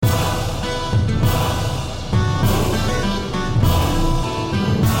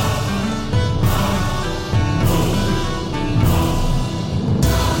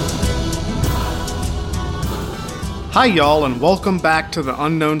Hi y'all, and welcome back to the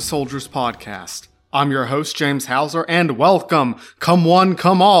Unknown Soldiers podcast. I'm your host, James Hauser, and welcome, come one,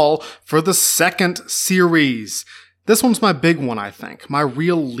 come all, for the second series. This one's my big one, I think, my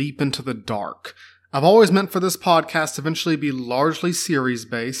real leap into the dark. I've always meant for this podcast to eventually be largely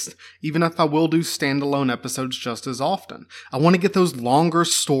series-based, even if I will do standalone episodes just as often. I want to get those longer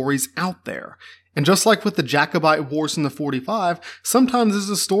stories out there. And just like with the Jacobite Wars in the 45, sometimes there's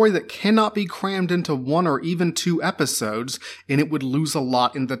a story that cannot be crammed into one or even two episodes, and it would lose a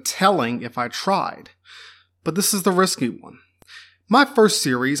lot in the telling if I tried. But this is the risky one. My first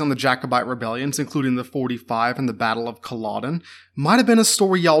series on the Jacobite rebellions, including the 45 and the Battle of Culloden, might have been a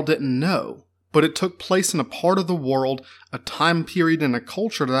story y'all didn't know, but it took place in a part of the world, a time period, and a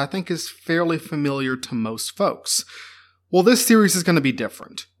culture that I think is fairly familiar to most folks. Well, this series is going to be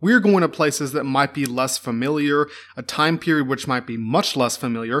different. We're going to places that might be less familiar, a time period which might be much less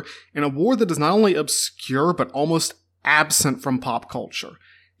familiar, and a war that is not only obscure but almost absent from pop culture.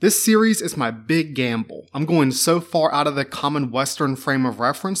 This series is my big gamble. I'm going so far out of the common Western frame of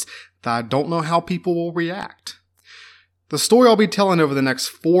reference that I don't know how people will react. The story I'll be telling over the next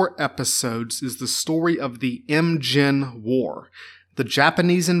 4 episodes is the story of the Imjin War, the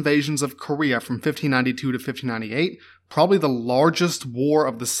Japanese invasions of Korea from 1592 to 1598, probably the largest war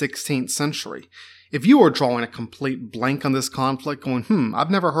of the 16th century. If you are drawing a complete blank on this conflict, going, I've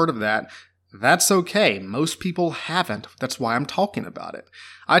never heard of that, that's okay. Most people haven't. That's why I'm talking about it.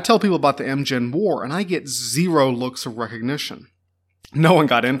 I tell people about the Imjin War, and I get 0 looks of recognition. No one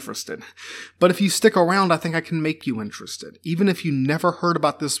got interested. But if you stick around, I think I can make you interested. Even if you never heard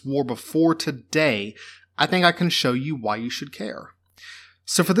about this war before today, I think I can show you why you should care.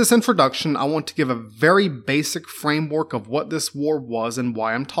 So for this introduction, I want to give a very basic framework of what this war was and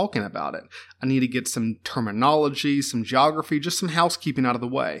why I'm talking about it. I need to get some terminology, some geography, just some housekeeping out of the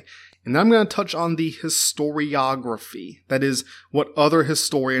way. And then I'm going to touch on the historiography, that is, what other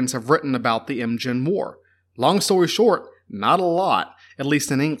historians have written about the Imjin War. Long story short, not a lot, at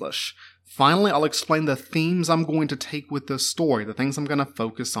least in English. Finally, I'll explain the themes I'm going to take with this story, the things I'm going to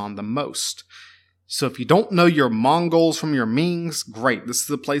focus on the most. So if you don't know your Mongols from your Mings, great, this is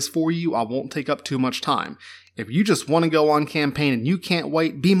the place for you. I won't take up too much time. If you just want to go on campaign and you can't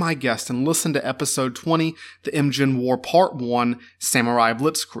wait, be my guest and listen to episode 20, the Imjin War Part 1, Samurai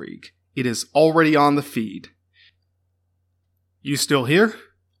Blitzkrieg. It is already on the feed. You still here?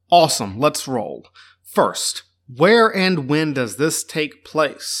 Awesome, let's roll. First, where and when does this take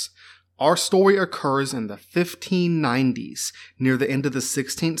place? Our story occurs in the 1590s, near the end of the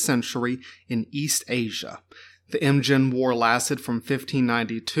 16th century in East Asia. The Imjin War lasted from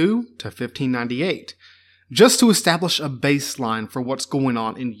 1592 to 1598. Just to establish a baseline for what's going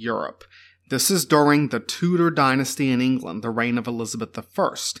on in Europe, this is during the Tudor dynasty in England, the reign of Elizabeth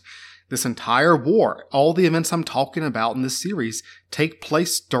I. This entire war, all the events I'm talking about in this series, take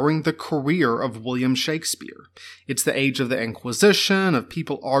place during the career of William Shakespeare. It's the age of the Inquisition, of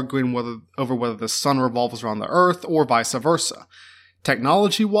people arguing over whether the sun revolves around the earth, or vice versa.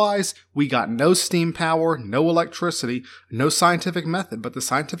 Technology-wise, we got no steam power, no electricity, no scientific method, but the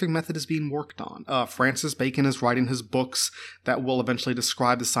scientific method is being worked on. Francis Bacon is writing his books that will eventually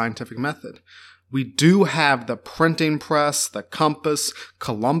describe the scientific method. We do have the printing press, the compass,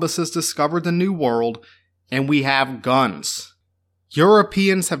 Columbus has discovered the New World, and we have guns.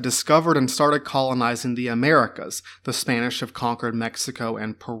 Europeans have discovered and started colonizing the Americas. The Spanish have conquered Mexico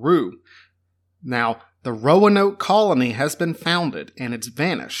and Peru. Now, the Roanoke colony has been founded, and it's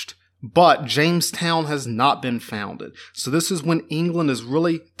vanished. But Jamestown has not been founded. So this is when England is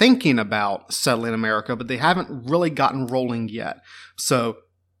really thinking about settling America, but they haven't really gotten rolling yet. So,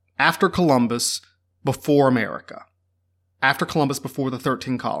 after Columbus, before America. After Columbus, before the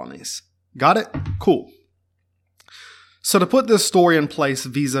 13 colonies. Got it? Cool. So to put this story in place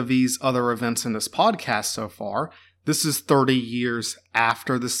vis-a-vis other events in this podcast so far, this is 30 years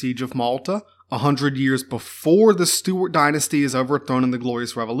after the Siege of Malta, 100 years before the Stuart dynasty is overthrown in the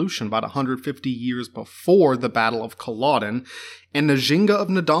Glorious Revolution, about 150 years before the Battle of Culloden, and Njinga of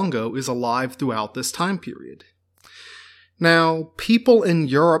Ndongo is alive throughout this time period. Now, people in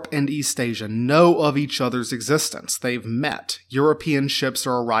Europe and East Asia know of each other's existence. They've met. European ships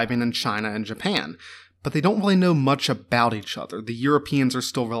are arriving in China and Japan, but they don't really know much about each other. The Europeans are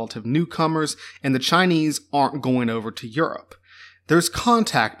still relative newcomers, and the Chinese aren't going over to Europe. There's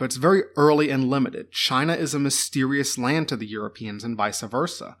contact, but it's very early and limited. China is a mysterious land to the Europeans and vice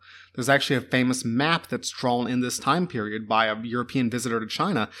versa. There's actually a famous map that's drawn in this time period by a European visitor to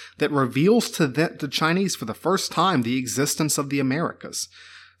China that reveals to the Chinese for the first time the existence of the Americas.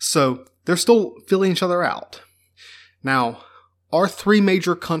 So they're still feeling each other out. Now, Our three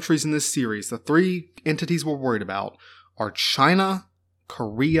major countries in this series, the three entities we're worried about, are China,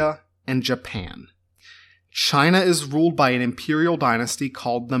 Korea, and Japan. China is ruled by an imperial dynasty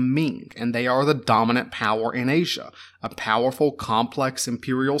called the Ming, and they are the dominant power in Asia, a powerful, complex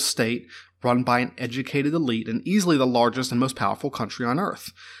imperial state run by an educated elite and easily the largest and most powerful country on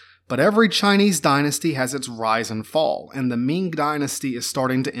earth. But every Chinese dynasty has its rise and fall, and the Ming dynasty is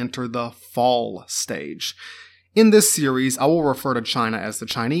starting to enter the fall stage. In this series, I will refer to China as the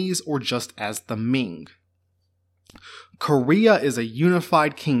Chinese or just as the Ming. Korea is a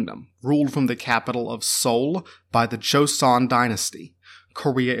unified kingdom, ruled from the capital of Seoul by the Joseon dynasty.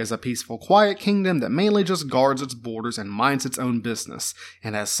 Korea is a peaceful, quiet kingdom that mainly just guards its borders and minds its own business,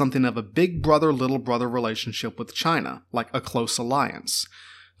 and has something of a big brother, little brother relationship with China, like a close alliance.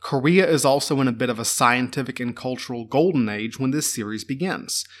 Korea is also in a bit of a scientific and cultural golden age when this series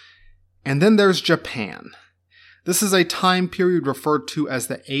begins. And then there's Japan. This is a time period referred to as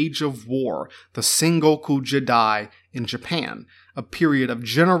the Age of War, the Sengoku Jidai in Japan, a period of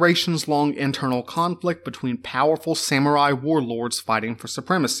generations-long internal conflict between powerful samurai warlords fighting for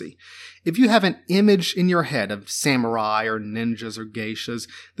supremacy. If you have an image in your head of samurai or ninjas or geishas,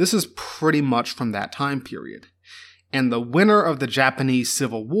 this is pretty much from that time period. And the winner of the Japanese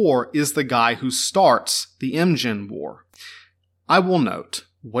Civil War is the guy who starts the Imjin War. I will note,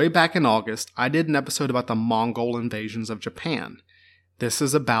 way back in August, I did an episode about the Mongol invasions of Japan. This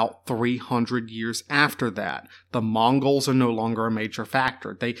is about 300 years after that. The Mongols are no longer a major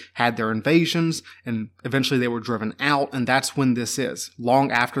factor. They had their invasions, and eventually they were driven out, and that's when this is, long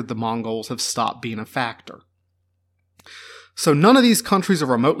after the Mongols have stopped being a factor. So none of these countries are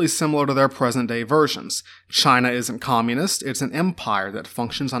remotely similar to their present-day versions. China isn't communist, it's an empire that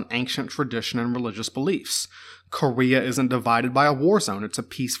functions on ancient tradition and religious beliefs. Korea isn't divided by a war zone, it's a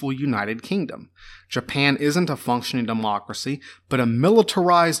peaceful, united kingdom. Japan isn't a functioning democracy, but a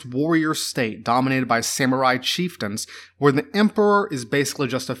militarized warrior state dominated by samurai chieftains, where the emperor is basically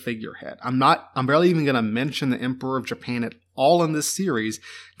just a figurehead. I'm barely even going to mention the emperor of Japan at all in this series,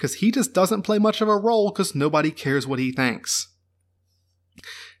 because he just doesn't play much of a role because nobody cares what he thinks.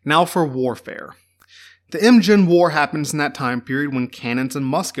 Now for warfare. The Imjin War happens in that time period when cannons and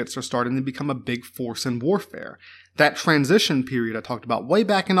muskets are starting to become a big force in warfare. That transition period I talked about way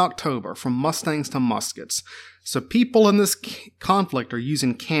back in October, from mustangs to muskets. So people in this conflict are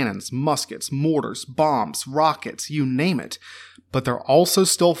using cannons, muskets, mortars, bombs, rockets, you name it. But they're also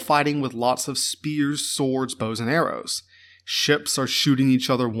still fighting with lots of spears, swords, bows, and arrows. Ships are shooting each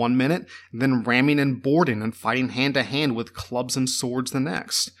other one minute, then ramming and boarding and fighting hand to hand with clubs and swords the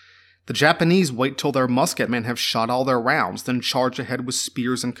next. The Japanese wait till their musketmen have shot all their rounds, then charge ahead with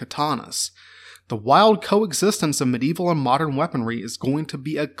spears and katanas. The wild coexistence of medieval and modern weaponry is going to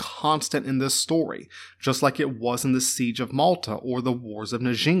be a constant in this story, just like it was in the Siege of Malta or the Wars of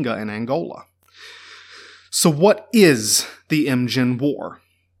Njinga in Angola. So what is the Imjin War?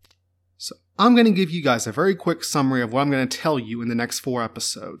 So I'm going to give you guys a very quick summary of what I'm going to tell you in the next 4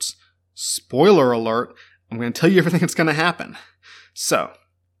 episodes. Spoiler alert, I'm going to tell you everything that's going to happen. So,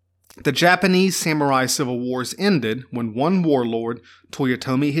 the Japanese samurai civil wars ended when one warlord,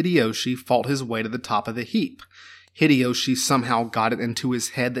 Toyotomi Hideyoshi, fought his way to the top of the heap. Hideyoshi somehow got it into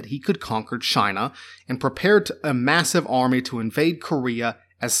his head that he could conquer China and prepared a massive army to invade Korea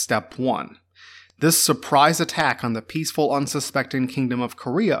as step 1. This surprise attack on the peaceful, unsuspecting kingdom of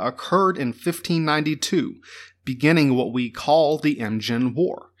Korea occurred in 1592, beginning what we call the Imjin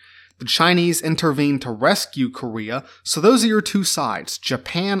War. The Chinese intervened to rescue Korea, so those are your two sides,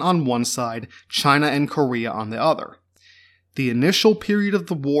 Japan on one side, China and Korea on the other. The initial period of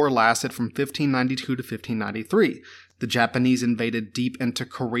the war lasted from 1592 to 1593. The Japanese invaded deep into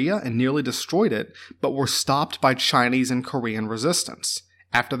Korea and nearly destroyed it, but were stopped by Chinese and Korean resistance.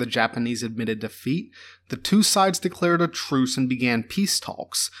 After the Japanese admitted defeat, the two sides declared a truce and began peace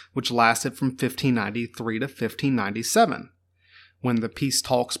talks, which lasted from 1593 to 1597. When the peace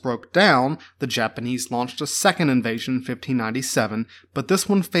talks broke down, the Japanese launched a second invasion in 1597, but this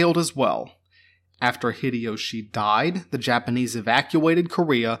one failed as well. After Hideyoshi died, the Japanese evacuated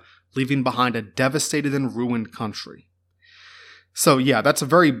Korea, leaving behind a devastated and ruined country. So yeah, that's a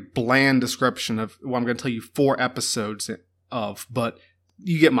very bland description of what I'm going to tell you 4 episodes of, but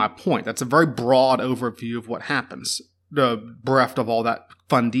you get my point. That's a very broad overview of what happens, bereft of all that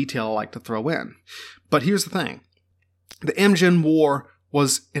fun detail I like to throw in. But here's the thing. The Imjin War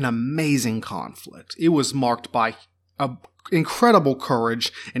was an amazing conflict. It was marked by incredible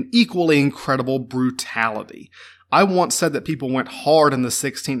courage and equally incredible brutality. I once said that people went hard in the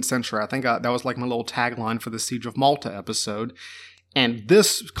 16th century. I think that was like my little tagline for the Siege of Malta episode. And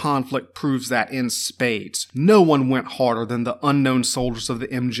this conflict proves that in spades. No one went harder than the unknown soldiers of the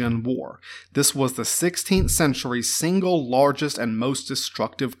Imjin War. This was the 16th century's single largest and most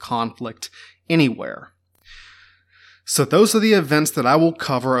destructive conflict anywhere. So those are the events that I will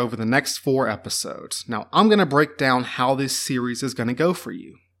cover over the next 4 episodes. Now, I'm going to break down how this series is going to go for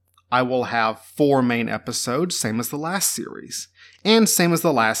you. I will have 4 main episodes, same as the last series. And same as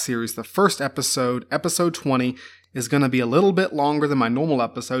the last series, the first episode, episode 20, is going to be a little bit longer than my normal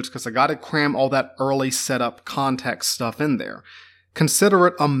episodes because I got to cram all that early setup context stuff in there. Consider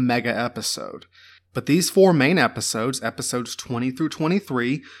it a mega episode. But these 4 main episodes, episodes 20 through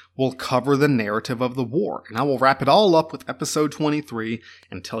 23, will cover the narrative of the war. And I will wrap it all up with episode 23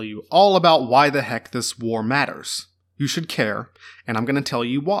 and tell you all about why the heck this war matters. You should care, and I'm going to tell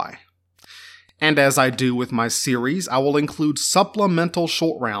you why. And as I do with my series, I will include supplemental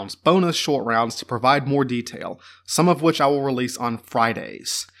short rounds, bonus short rounds to provide more detail, some of which I will release on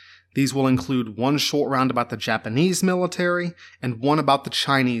Fridays. These will include 1 short round about the Japanese military and 1 about the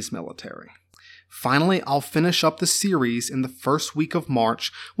Chinese military. Finally, I'll finish up the series in the first week of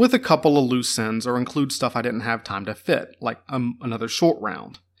March with a couple of loose ends or include stuff I didn't have time to fit, like another short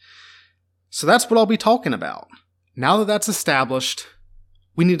round. So that's what I'll be talking about. Now that that's established,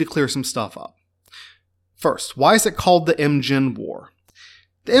 we need to clear some stuff up. First, why is it called the Imjin War?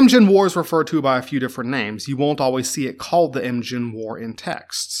 The Imjin War is referred to by a few different names. You won't always see it called the Imjin War in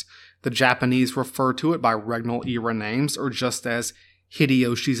texts. The Japanese refer to it by regnal-era names or just as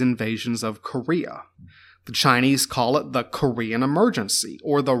Hideyoshi's invasions of Korea. The Chinese call it the Korean Emergency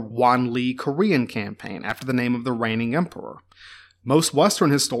or the Wanli Korean Campaign after the name of the reigning emperor. Most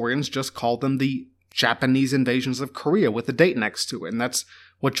Western historians just call them the Japanese invasions of Korea with a date next to it, and that's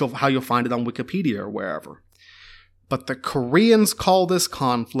how you'll find it on Wikipedia or wherever. But the Koreans call this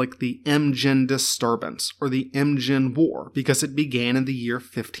conflict the Imjin Disturbance, or the Imjin War, because it began in the year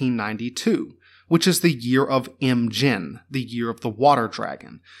 1592, which is the year of Imjin, the year of the water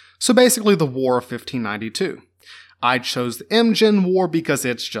dragon. So basically the War of 1592. I chose the Imjin War because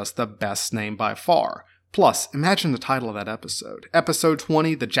it's just the best name by far. Plus, imagine the title of that episode. Episode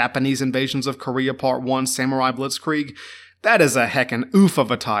 20, The Japanese Invasions of Korea Part 1, Samurai Blitzkrieg. That is a heckin' oof of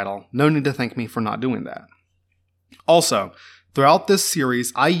a title. No need to thank me for not doing that. Also, throughout this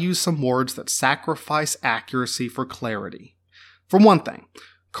series, I use some words that sacrifice accuracy for clarity. For one thing,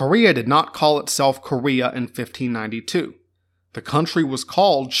 Korea did not call itself Korea in 1592. The country was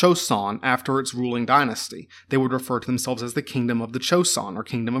called Choson after its ruling dynasty. They would refer to themselves as the Kingdom of the Choson or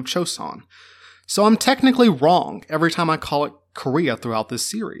Kingdom of Choson. So I'm technically wrong every time I call it Korea throughout this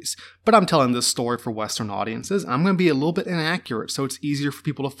series, but I'm telling this story for Western audiences, and I'm going to be a little bit inaccurate so it's easier for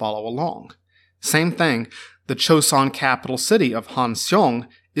people to follow along. Same thing, the Choson capital city of Hanseong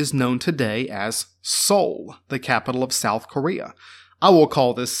is known today as Seoul, the capital of South Korea. I will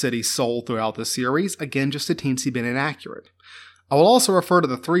call this city Seoul throughout the series, again just a teensy bit inaccurate. I will also refer to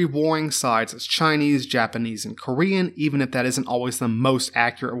the 3 warring sides as Chinese, Japanese, and Korean, even if that isn't always the most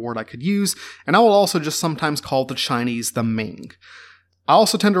accurate word I could use, and I will also just sometimes call the Chinese the Ming. I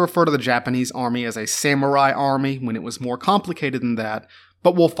also tend to refer to the Japanese army as a samurai army when it was more complicated than that,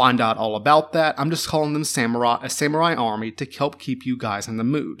 but we'll find out all about that. I'm just calling them a samurai army to help keep you guys in the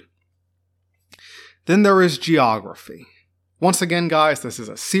mood. Then there is geography. Once again, guys, this is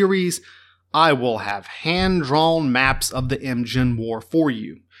a series. I will have hand-drawn maps of the Imjin War for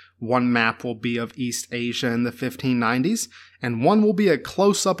you. One map will be of East Asia in the 1590s, and one will be a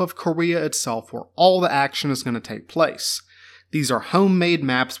close-up of Korea itself where all the action is going to take place. These are homemade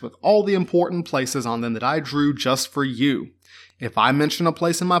maps with all the important places on them that I drew just for you. If I mention a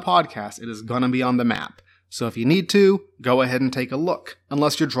place in my podcast, it is going to be on the map. So if you need to, go ahead and take a look.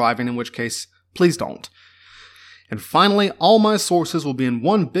 Unless you're driving, in which case, please don't. And finally, all my sources will be in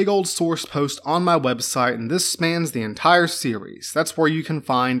one big old source post on my website, and this spans the entire series. That's where you can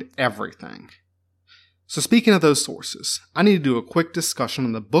find everything. So speaking of those sources, I need to do a quick discussion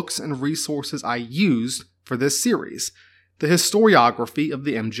on the books and resources I used for this series, the historiography of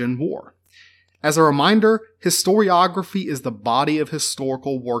the Imjin War. As a reminder, historiography is the body of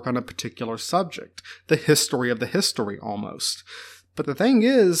historical work on a particular subject, the history of the history almost. But the thing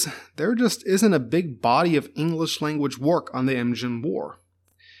is, there just isn't a big body of English language work on the Imjin War.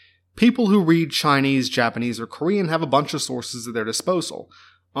 People who read Chinese, Japanese, or Korean have a bunch of sources at their disposal.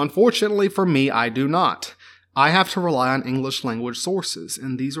 Unfortunately for me, I do not. I have to rely on English language sources,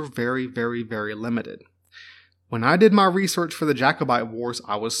 and these are very, very, very limited. When I did my research for the Jacobite Wars,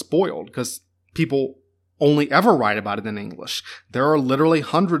 I was spoiled, because people only ever write about it in English. There are literally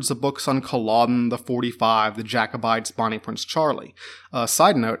hundreds of books on Culloden, the 45, the Jacobites, Bonnie Prince Charlie.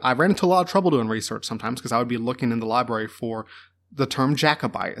 Side note, I ran into a lot of trouble doing research sometimes because I would be looking in the library for the term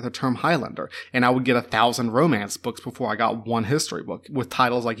Jacobite, the term Highlander, and I would get 1,000 romance books before I got one history book with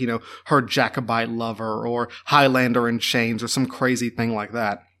titles like, Her Jacobite Lover or Highlander in Chains or some crazy thing like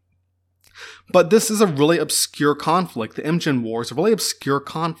that. But this is a really obscure conflict. The Imjin War is a really obscure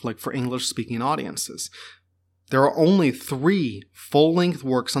conflict for English-speaking audiences. There are only 3 full-length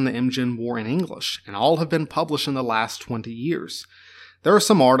works on the Imjin War in English, and all have been published in the last 20 years. There are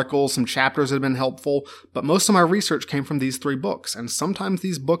some articles, some chapters that have been helpful, but most of my research came from these 3 books, and sometimes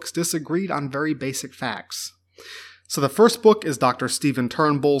these books disagreed on very basic facts. So the first book is Dr. Stephen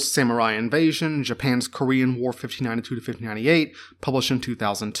Turnbull's Samurai Invasion, Japan's Korean War 1592 to 1598, published in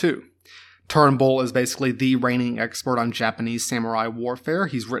 2002. Turnbull is basically the reigning expert on Japanese samurai warfare.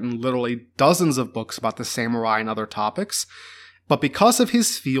 He's written literally dozens of books about the samurai and other topics, but because of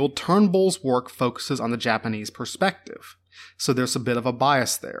his field, Turnbull's work focuses on the Japanese perspective. So there's a bit of a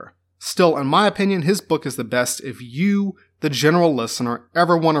bias there. Still, in my opinion, his book is the best if you, the general listener,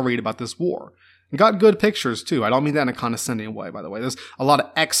 ever want to read about this war. And got good pictures, too. I don't mean that in a condescending way, by the way. There's a lot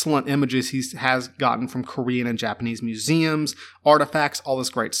of excellent images he has gotten from Korean and Japanese museums, artifacts, all this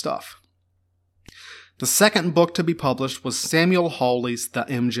great stuff. The second book to be published was Samuel Hawley's The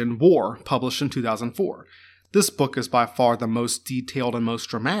Imjin War, published in 2004. This book is by far the most detailed and most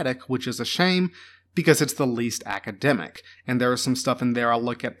dramatic, which is a shame, because it's the least academic, and there is some stuff in there I'll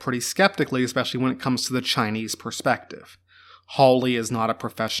look at pretty skeptically, especially when it comes to the Chinese perspective. Hawley is not a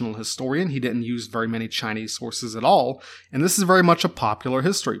professional historian, he didn't use very many Chinese sources at all, and this is very much a popular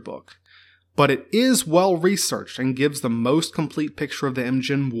history book. But it is well researched and gives the most complete picture of the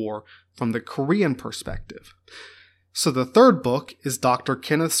Imjin War from the Korean perspective. So the third book is Dr.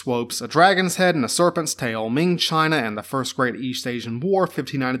 Kenneth Swope's A Dragon's Head and a Serpent's Tail, Ming China and the First Great East Asian War,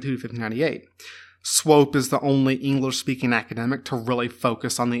 1592 to 1598. Swope is the only English-speaking academic to really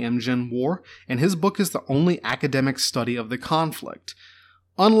focus on the Imjin War, and his book is the only academic study of the conflict.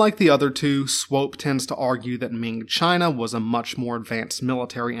 Unlike the other 2, Swope tends to argue that Ming China was a much more advanced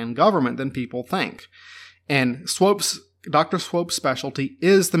military and government than people think. And Dr. Swope's specialty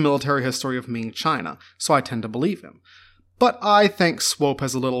is the military history of Ming China, so I tend to believe him. But I think Swope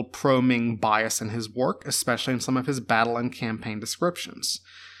has a little pro-Ming bias in his work, especially in some of his battle and campaign descriptions.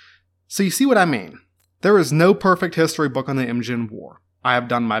 So you see what I mean? There is no perfect history book on the Imjin War. I have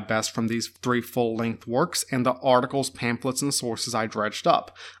done my best from these 3 full-length works and the articles, pamphlets, and sources I dredged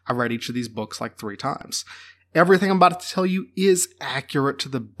up. I read each of these books like 3 times. Everything I'm about to tell you is accurate to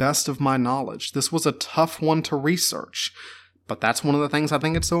the best of my knowledge. This was a tough one to research, but that's one of the things I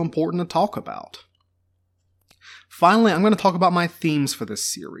think it's so important to talk about. Finally, I'm going to talk about my themes for this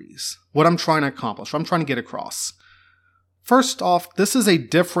series, what I'm trying to accomplish, what I'm trying to get across. First off, this is a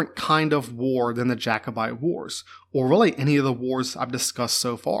different kind of war than the Jacobite Wars, or really any of the wars I've discussed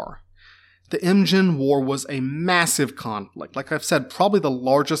so far. The Imjin War was a massive conflict, like I've said, probably the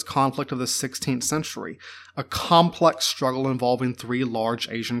largest conflict of the 16th century, a complex struggle involving 3 large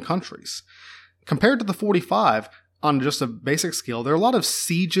Asian countries. Compared to the 45, on just a basic scale, there are a lot of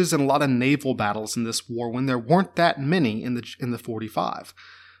sieges and a lot of naval battles in this war when there weren't that many in the 45.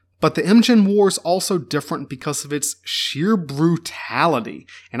 But the Imjin War is also different because of its sheer brutality,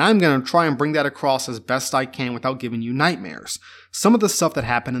 and I'm going to try and bring that across as best I can without giving you nightmares. Some of the stuff that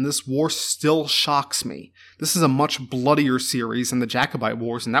happened in this war still shocks me. This is a much bloodier series than the Jacobite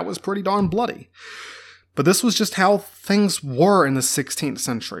Wars, and that was pretty darn bloody. But this was just how things were in the 16th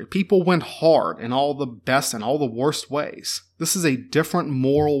century. People went hard in all the best and all the worst ways. This is a different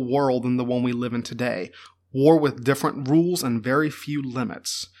moral world than the one we live in today. War with different rules and very few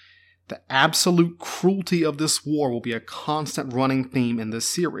limits. The absolute cruelty of this war will be a constant running theme in this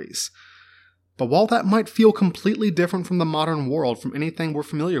series. But while that might feel completely different from the modern world, from anything we're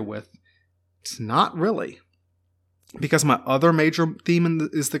familiar with, it's not really. Because my other major theme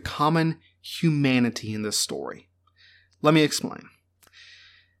is the common humanity in this story. Let me explain.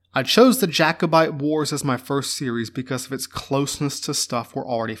 I chose the Jacobite Wars as my first series because of its closeness to stuff we're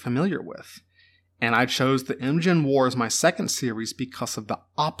already familiar with. And I chose the Imjin War as my second series because of the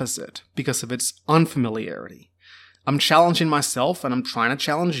opposite, because of its unfamiliarity. I'm challenging myself and I'm trying to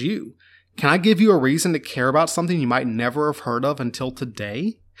challenge you. Can I give you a reason to care about something you might never have heard of until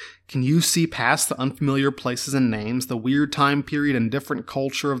today? Can you see past the unfamiliar places and names, the weird time period and different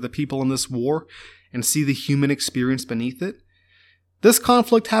culture of the people in this war, and see the human experience beneath it? This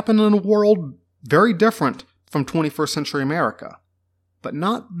conflict happened in a world very different from 21st century America, but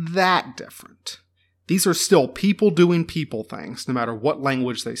not that different. These are still people doing people things, no matter what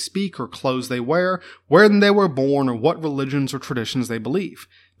language they speak or clothes they wear, where they were born, or what religions or traditions they believe.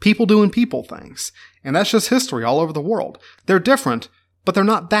 People doing people things. And that's just history all over the world. They're different, but they're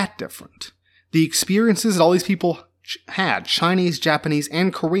not that different. The experiences that all these people had, Chinese, Japanese,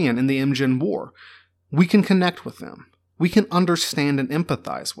 and Korean in the Imjin War. We can connect with them. We can understand and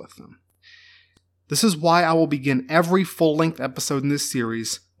empathize with them. This is why I will begin every full-length episode in this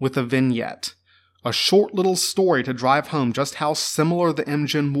series with a vignette, a short little story to drive home just how similar the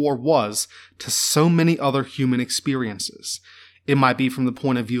Imjin War was to so many other human experiences. It might be from the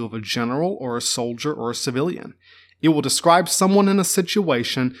point of view of a general or a soldier or a civilian. It will describe someone in a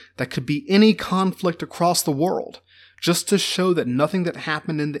situation that could be any conflict across the world, just to show that nothing that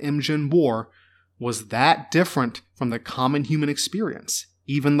happened in the Imjin War was that different from the common human experience,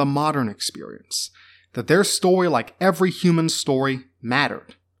 even the modern experience. That their story, like every human story,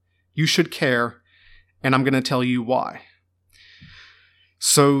 mattered. You should care, and I'm going to tell you why.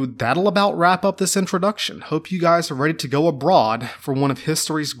 So that'll about wrap up this introduction. Hope you guys are ready to go abroad for one of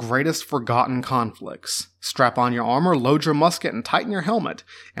history's greatest forgotten conflicts. Strap on your armor, load your musket, and tighten your helmet,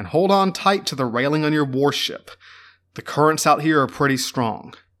 and hold on tight to the railing on your warship. The currents out here are pretty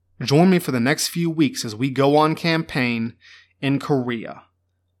strong. Join me for the next few weeks as we go on campaign in Korea.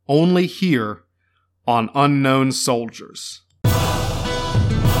 Only here on Unknown Soldiers.